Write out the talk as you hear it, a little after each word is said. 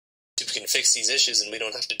we can fix these issues and we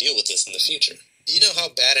don't have to deal with this in the future. Do you know how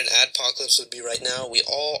bad an adpocalypse would be right now? We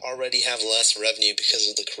all already have less revenue because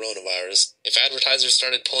of the coronavirus. If advertisers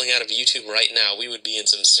started pulling out of YouTube right now, we would be in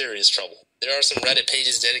some serious trouble. There are some Reddit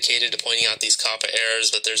pages dedicated to pointing out these COPPA errors,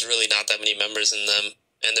 but there's really not that many members in them,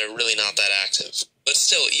 and they're really not that active. But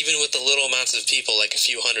still, even with the little amounts of people, like a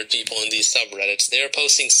few hundred people in these subreddits, they are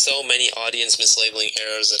posting so many audience mislabeling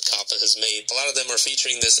errors that COPPA has made. A lot of them are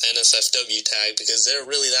featuring this NSFW tag because they're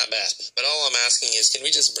really that bad. But all I'm asking is, can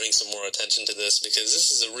we just bring some more attention to this? Because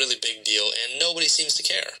this is a really big deal and nobody seems to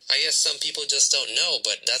care. I guess some people just don't know,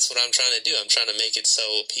 but that's what I'm trying to do. I'm trying to make it so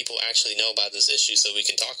people actually know about this issue so we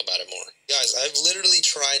can talk about it more. Guys, I've literally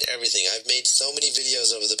tried everything. I've made so many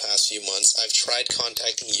videos over the past few months. I've tried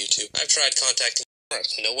contacting YouTube. I've tried contacting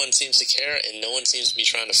no one seems to care, and no one seems to be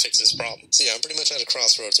trying to fix this problem. So yeah, I'm pretty much at a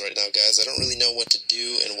crossroads right now, guys. I don't really know what to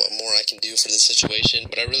do and what more I can do for this situation,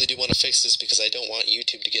 but I really do want to fix this because I don't want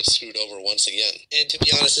YouTube to get screwed over once again. And to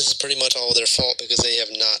be honest, this is pretty much all their fault because they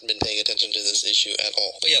have not been paying attention to this issue at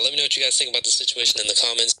all. But yeah, let me know what you guys think about the situation in the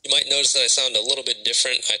comments. You might notice that I sound a little bit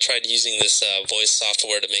different. I tried using this voice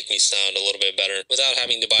software to make me sound a little bit better without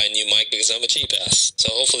having to buy a new mic because I'm a cheap ass. So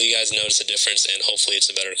hopefully you guys notice a difference and hopefully it's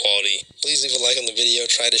a better quality. Please leave a like on the video.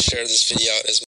 Try to share this video out as